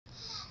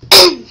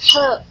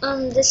Hello,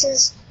 this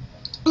is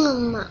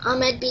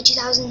Ahmed B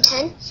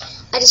 2010.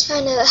 I just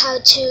found out how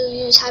to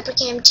use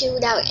HyperCam 2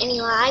 without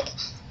any lag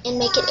and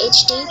make it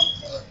HD.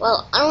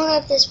 Well, I don't know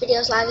if this video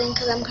is lagging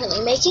because I'm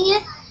currently making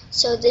it,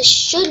 so this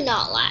should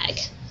not lag.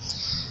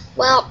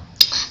 Well,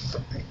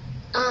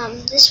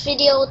 this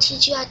video will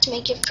teach you how to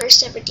make your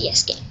first ever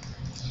DS game.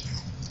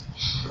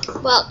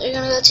 Well, you're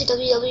going to go to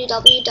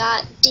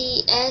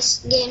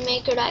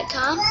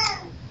www.dsgmemaker.com.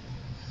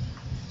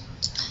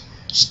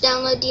 Just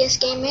download DS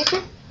Game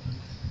Maker.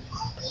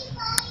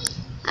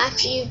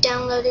 After you've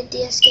downloaded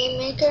DS Game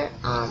Maker,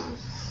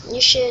 you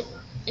should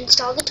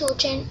install the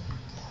toolchain.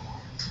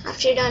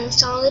 After you're done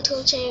installing the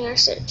toolchain, you're going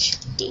to search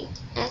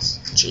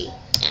dsgm.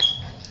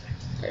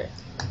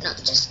 No,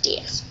 just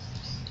DS.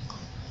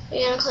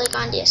 You're going to click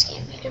on DS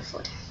Game Maker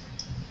folder.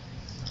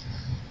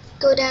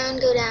 Go down,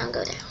 go down,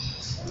 go down.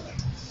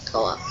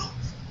 Go up.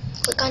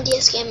 Click on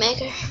DS Game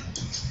Maker.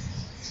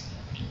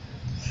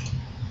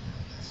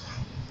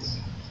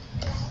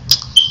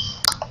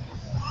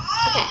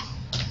 Okay.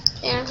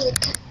 You're going to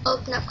click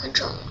open up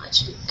control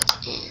logic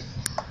and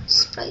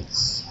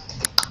sprites.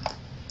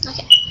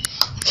 Okay.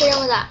 After you're done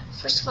with that,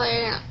 first of all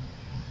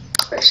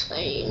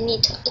you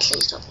need to at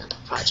least open up a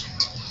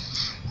project.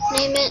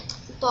 Name it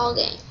ball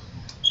game.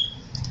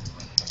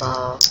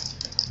 Ball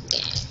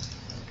game.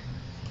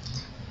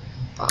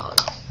 Ball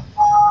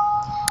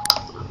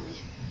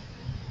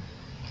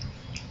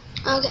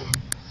game. Okay.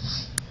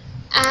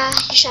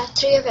 You should have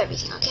 3 of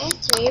everything, okay?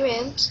 3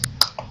 rooms.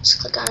 Just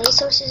click on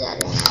resources,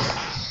 add room.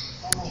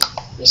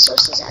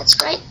 Resources, add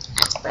sprite,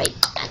 add sprite,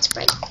 add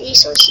sprite.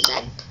 Resources,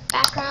 add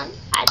background,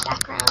 add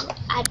background,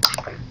 add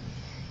background.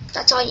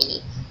 That's all you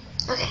need.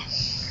 Okay.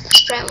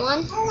 Sprite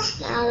 1.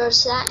 Now I'll go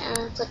to that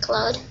and click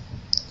load.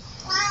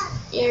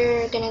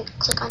 You're gonna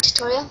click on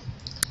tutorial.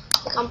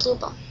 Click on blue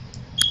ball.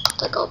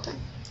 Click open.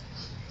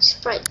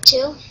 Sprite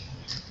 2.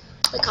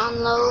 Click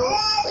on load.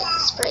 Click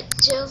sprite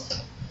 2.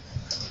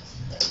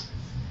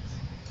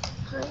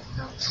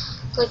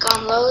 Click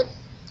on load.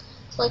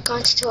 Click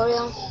on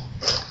tutorial.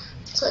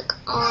 Click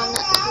on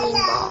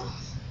green ball.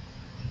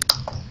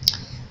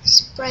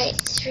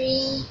 Sprite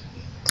 3.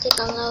 Click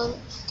on load.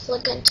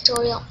 Click on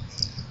tutorial.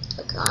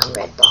 Click on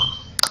red ball.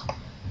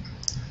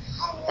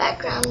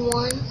 Background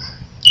 1.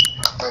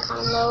 Click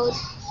on load.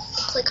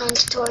 Click on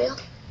tutorial.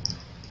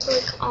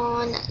 Click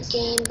on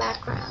game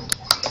background.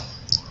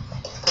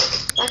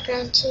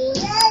 Background 2.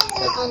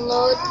 Click on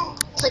load.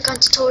 Click on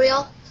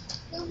tutorial.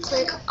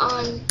 Click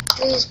on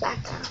use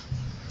background.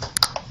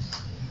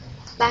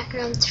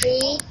 Background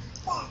 3.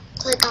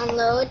 Click on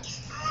load.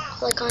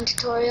 Click on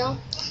tutorial.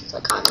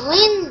 Click on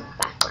win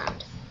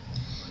background.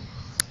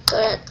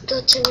 Go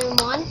to room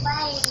 1.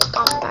 Click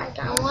on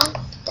background 1.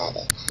 That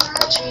it.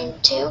 Go to room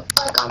 2.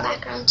 Click on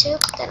background 2.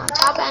 Then on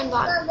top and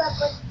bottom.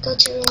 Go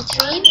to room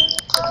 3.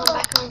 Click on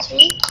background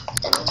 3.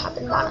 Then on top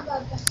and bottom.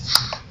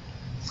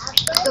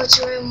 Go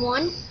to room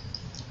 1.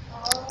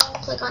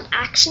 Click on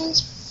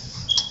actions.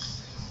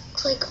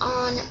 Click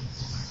on.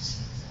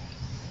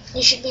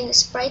 You should be in the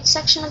sprite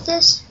section of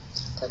this.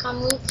 Click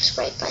on move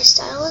sprite by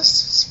stylus.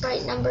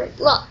 Sprite number.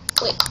 Well,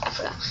 wait, I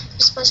forgot.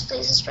 You're supposed to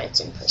place the sprites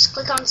in place.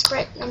 Click on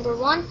sprite number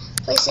 1.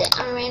 Place it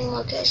on a random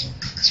location.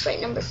 Sprite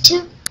number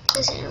 2.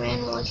 Place it in a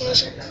random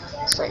location.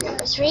 Sprite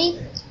number 3.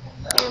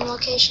 Random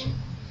location.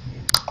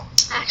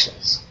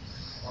 Actions.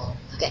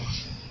 Okay.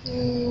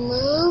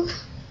 Move.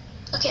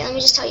 Okay, let me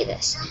just tell you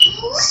this.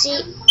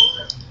 See,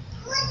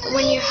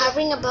 when you're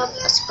hovering above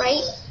a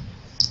sprite,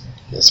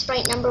 the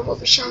sprite number will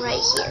be shown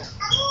right here.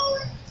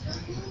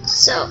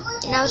 So,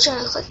 now what you're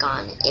going to click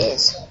on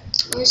is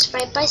move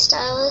sprite by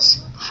stylus,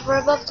 hover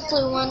above the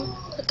blue one,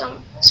 click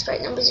on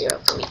sprite number 0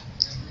 for me.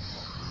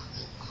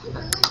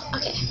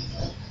 Okay.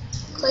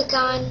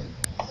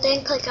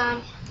 Then click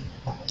on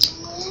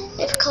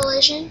if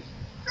collision,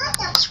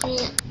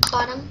 screen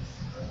bottom,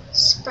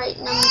 sprite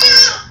number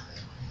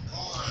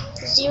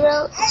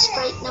 0 and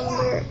sprite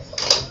number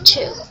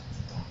 2.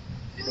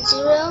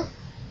 0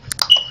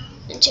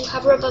 and 2,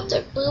 hover above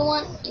the blue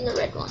one and the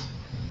red one.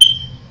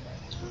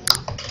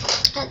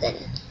 Add that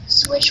in.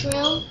 Switch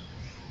room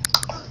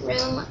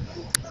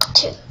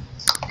 2.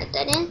 Add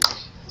that in.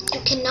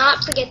 You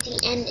cannot forget the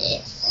end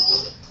if.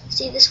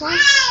 See this one?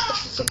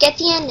 If you forget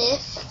the end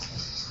if,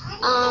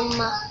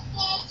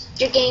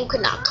 your game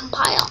could not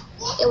compile.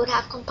 It would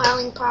have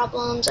compiling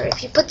problems, or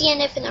if you put the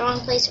end if in the wrong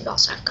place, it would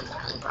also have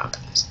compiling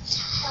problems.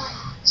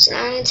 So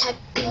now I'm going to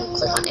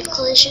click on if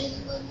collision,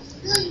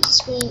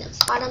 screen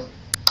bottom,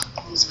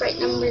 sprite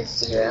number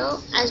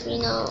 0, as we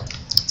know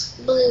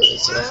blue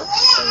is 0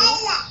 for me,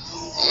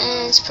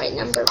 and sprite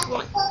number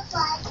 1.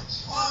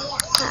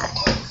 Add.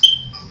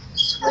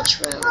 Switch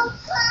room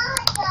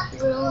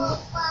 3.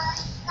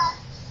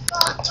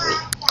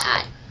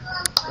 Add.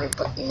 We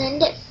put an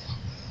end if.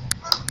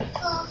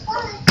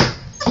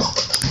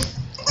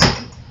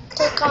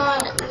 Click on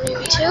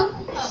room 2.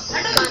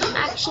 Click on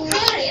actions. So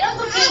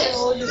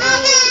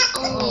now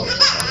only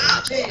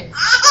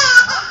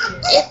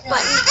if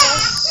button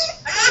press.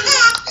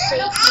 Say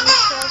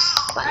press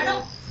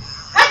button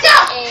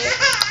A.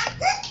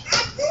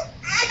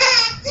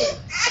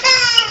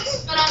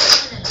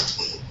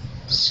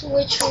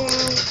 switch room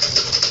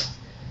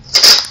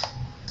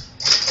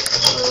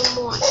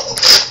 1.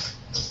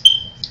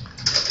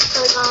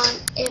 Click on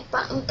a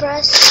button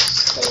press,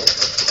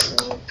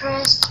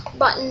 press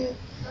button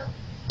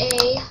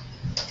A,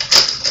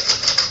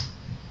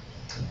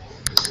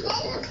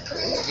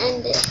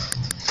 and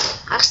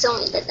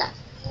accidentally did that.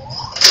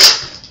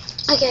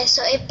 Okay,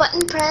 so a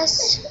button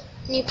press,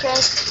 and you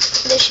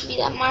press, there should be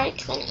that mark,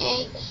 then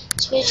A,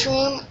 switch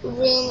room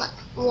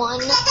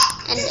 1,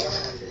 and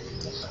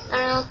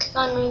I'll click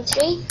on room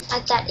 3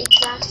 at that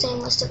exact same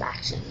list of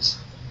actions.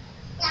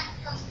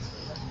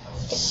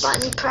 If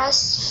button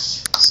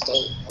press,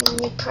 state, and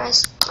you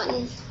press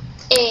button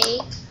A,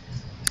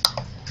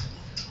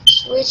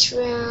 switch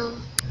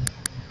room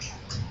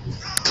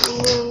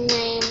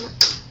name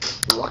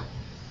 1,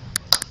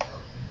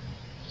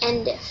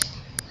 and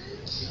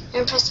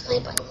and press the play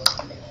button.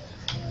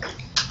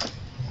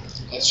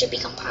 It should be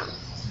compiling.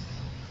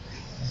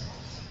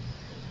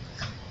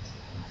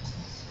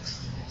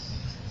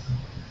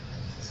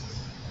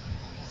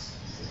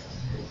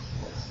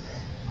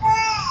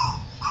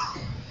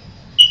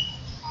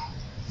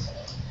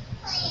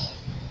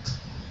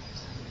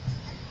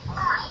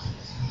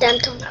 Done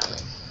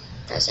compiling.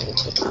 Press any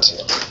key to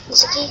continue.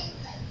 Is a key?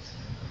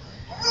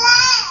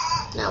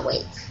 Now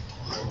wait.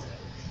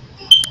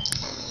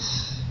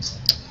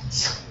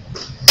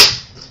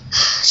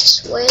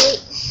 Just wait.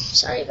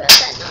 Sorry about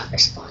that not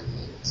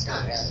responding. It's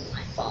not really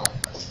my fault.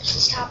 It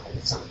just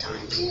happens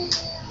sometimes.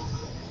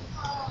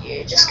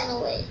 You're just gonna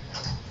wait.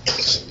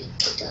 It should be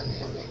done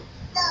in a minute.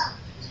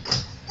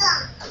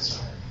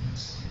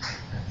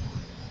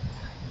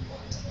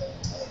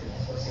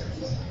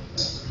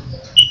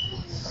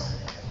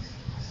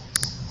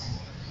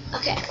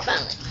 Okay,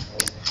 finally.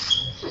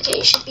 Okay,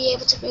 you should be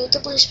able to move the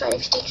blue sprite.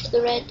 If you take it to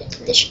the red,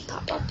 this should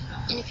pop up.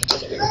 And if you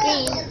take it to the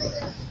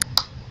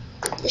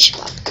green, this should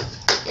pop up.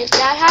 And if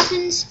that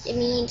happens, it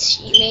means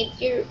you made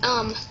your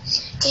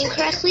game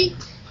correctly.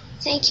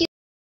 Thank you.